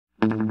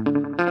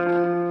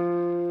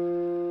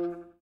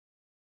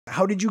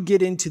How did you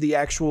get into the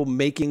actual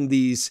making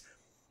these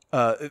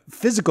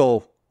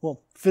physical,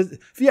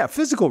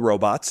 physical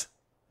robots?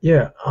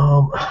 Yeah,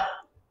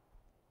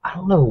 I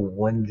don't know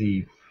when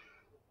the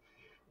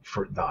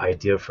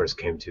idea first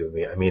came to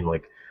me. I mean,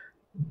 like,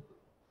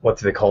 what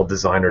do they call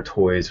designer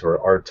toys or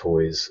art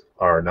toys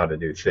are not a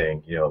new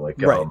thing. Like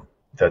Right.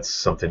 that's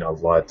something a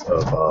lot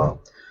of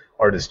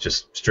artists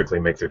just strictly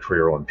make their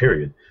career on.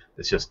 Period.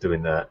 It's just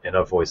doing that, and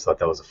I've always thought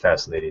that was a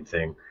fascinating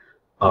thing.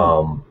 Hmm.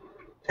 Um,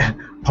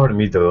 Part of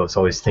me though is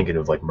always thinking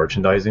of like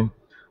merchandising.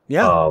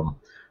 Yeah. Um,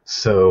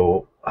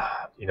 so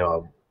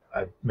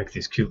I make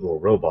these cute little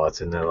robots,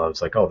 and then I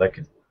was like, oh, that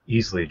could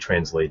easily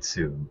translate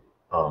to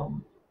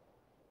um,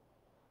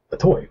 a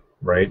toy,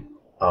 right?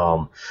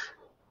 Um,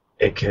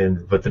 it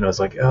can, but then I was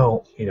like,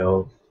 oh,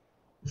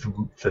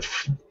 the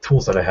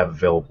tools that I have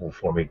available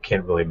for me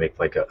can't really make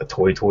like a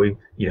toy,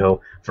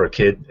 for a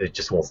kid. It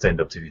just won't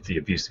stand up to the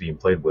abuse being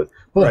played with.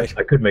 But Right.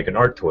 I could make an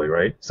art toy,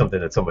 right? Something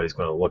that somebody's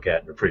going to look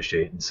at and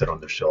appreciate and sit on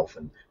their shelf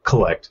and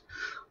collect.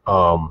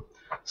 Um,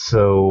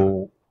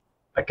 so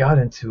I got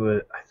into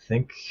it, I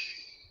think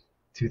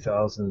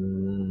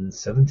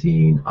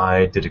 2017.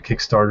 I did a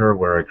Kickstarter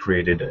where I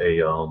created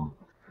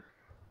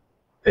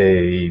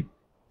a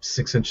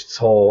 6-inch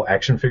tall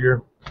action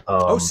figure.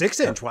 Oh, Um, 6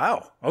 inch.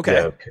 Wow. Okay.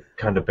 yeah,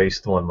 kind of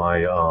based on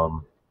my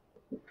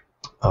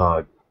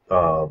uh,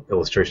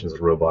 illustrations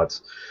of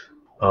robots.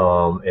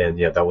 And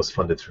yeah, that was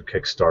funded through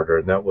Kickstarter,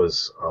 and that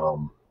was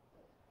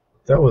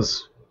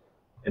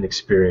an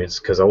experience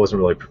because I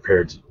wasn't really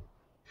prepared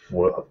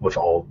for with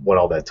all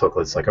that took.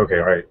 It's like, okay,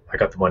 all right, I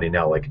got the money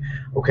now. Like,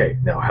 okay,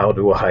 now how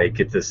do I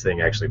get this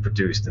thing actually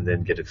produced and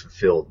then get it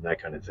fulfilled and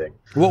that kind of thing.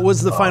 What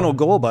was the final Um,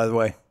 goal, by the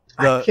way?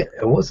 I The can't,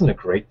 it wasn't a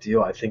great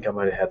deal. I think I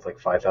might have had like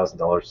 $5,000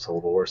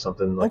 total or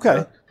something like Okay.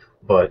 that.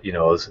 But it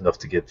was enough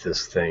to get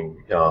this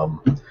thing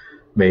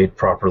made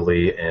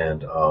properly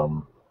and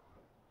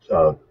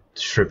uh,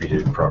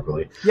 distributed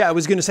properly. Yeah, I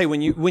was going to say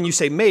when you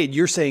say made,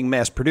 you're saying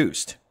mass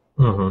produced.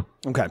 Hmm.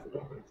 Okay.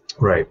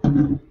 Right.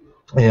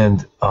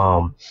 And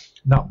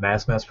not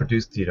mass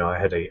produced. I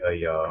had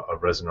a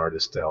resin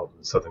artist out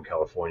in Southern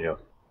California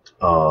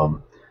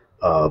um,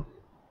 uh,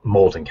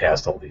 mold and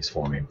cast all these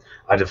for me.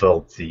 I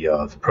developed the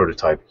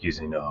prototype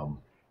using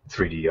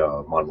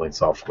 3D modeling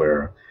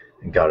software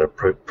and got a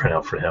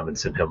printout for him and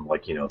sent him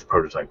like the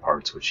prototype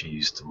parts which he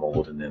used to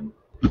mold, and then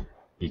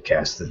he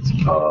casted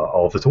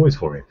all the toys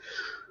for me.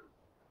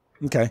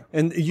 Okay.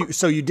 And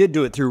so you did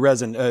do it through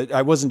resin.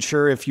 I wasn't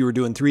sure if you were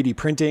doing 3D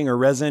printing or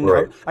resin.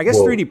 Right. I guess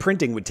Well, 3D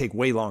printing would take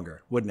way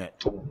longer, wouldn't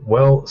it?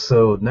 well,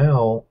 so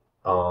now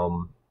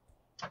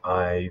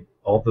I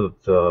all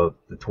the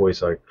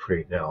toys I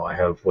create now, I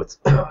have what's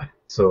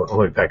so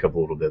let me back up a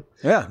little bit.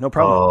 Yeah, no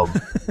problem.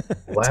 Um,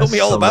 Tell Last me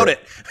all about summer, it.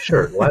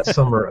 sure, last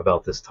summer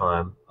about this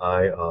time,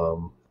 I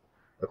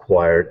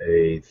acquired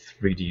a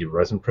 3D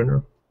resin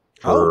printer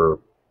Oh, for,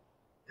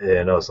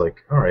 and I was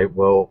like, all right,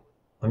 well,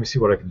 let me see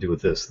what I can do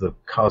with this. The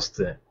cost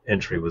to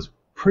entry was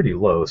pretty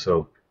low,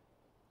 so I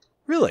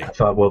really?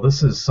 thought, well,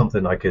 this is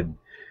something I could,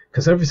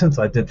 because ever since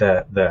I did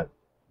that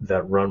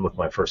run with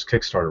my first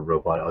Kickstarter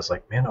robot, I was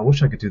like, man, I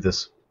wish I could do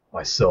this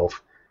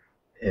myself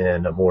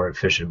in a more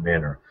efficient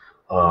manner.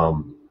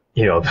 Um,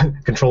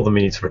 control the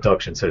means of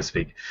production, so to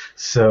speak.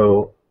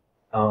 So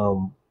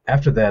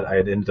after that, I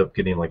had ended up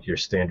getting like your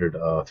standard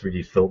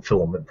 3D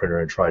filament printer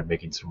and tried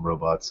making some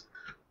robots.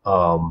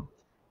 Um,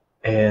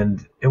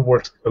 and it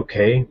worked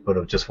okay, but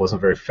it just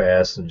wasn't very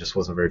fast and just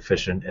wasn't very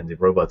efficient. And the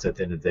robots at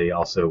the end of the day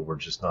also were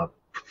just not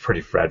pretty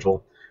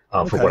fragile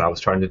for what Okay. I was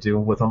trying to do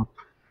with them,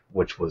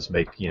 which was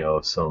make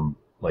some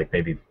like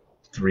maybe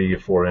 3 or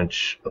 4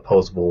 inch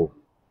opposable,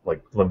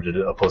 like limited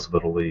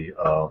opposability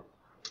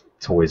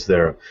toys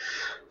there.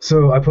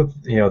 So I put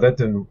that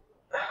didn't.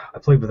 I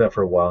played with that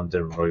for a while and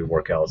didn't really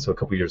work out. So a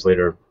couple years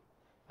later,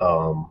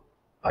 um,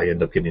 I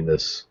ended up getting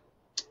this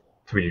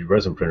 3D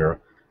resin printer,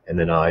 and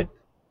then I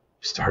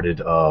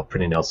started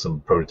printing out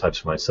some prototypes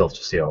for myself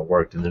to see how it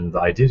worked. And then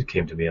the idea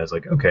came to me. I was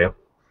like, okay,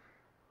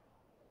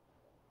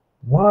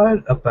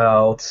 what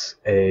about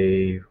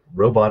a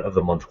Robot of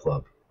the Month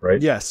Club,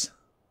 right? Yes.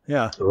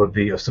 Yeah. It would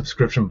be a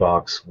subscription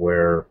box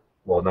where,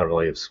 well, not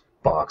really a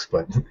box,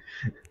 but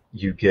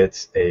you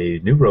get a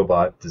new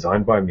robot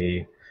designed by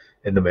me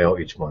in the mail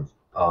each month.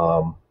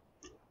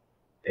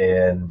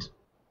 And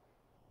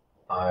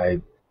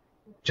I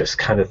just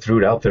kind of threw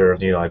it out there.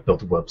 I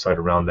built a website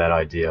around that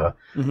idea,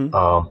 Hmm.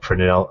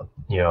 printed out,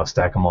 a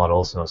stack of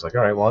models, and I was like,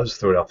 all right, well, I'll just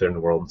throw it out there in the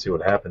world and see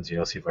what happens, see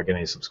if I get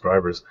any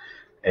subscribers.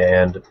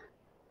 And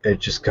it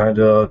just kind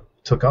of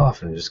took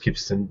off, and it just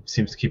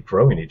seems to keep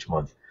growing each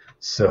month.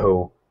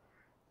 So,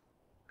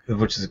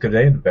 which is a good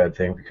and a bad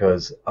thing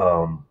because,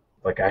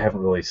 like, I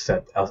haven't really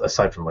set,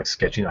 aside from like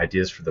sketching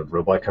ideas for the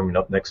robot coming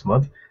up next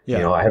month,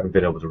 Yeah. I haven't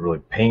been able to really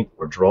paint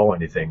or draw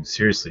anything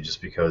seriously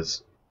just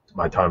because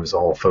my time is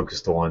all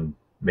focused on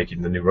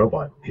making the new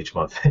robot each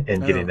month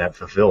and getting Oh. that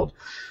fulfilled.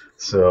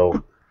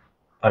 So,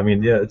 I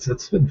mean, yeah,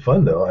 it's been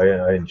fun though.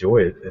 I enjoy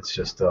it. It's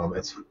just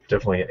it's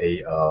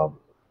definitely a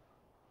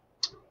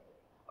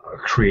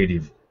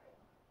creative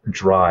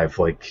drive.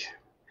 Like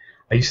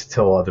I used to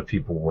tell other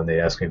people when they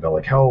ask me about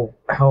like how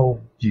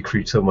do you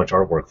create so much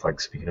artwork, like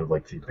speaking of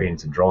like the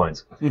paintings and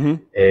drawings. Mm-hmm.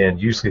 And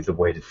usually the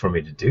way for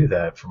me to do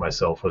that for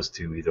myself was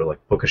to either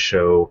like book a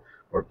show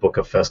or book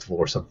a festival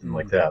or something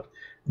like that,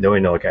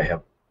 knowing like I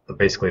have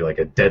basically like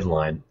a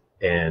deadline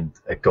and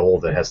a goal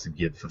that has to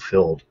get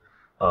fulfilled.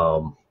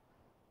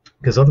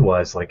 Because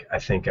otherwise, like I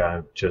think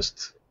I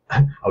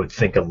would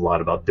think a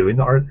lot about doing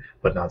the art,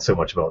 but not so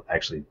much about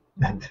actually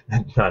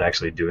not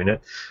actually doing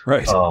it.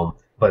 Right.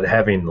 But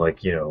having like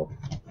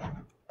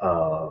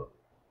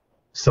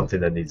something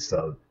that needs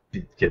to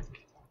get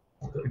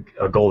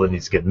a goal that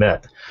needs to get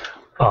met.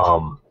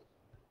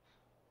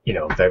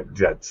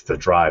 That's the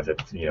drive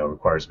that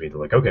requires me to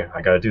like, okay,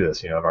 I got to do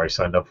this. I've already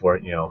signed up for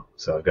it.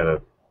 So I've got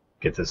to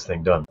get this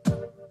thing done.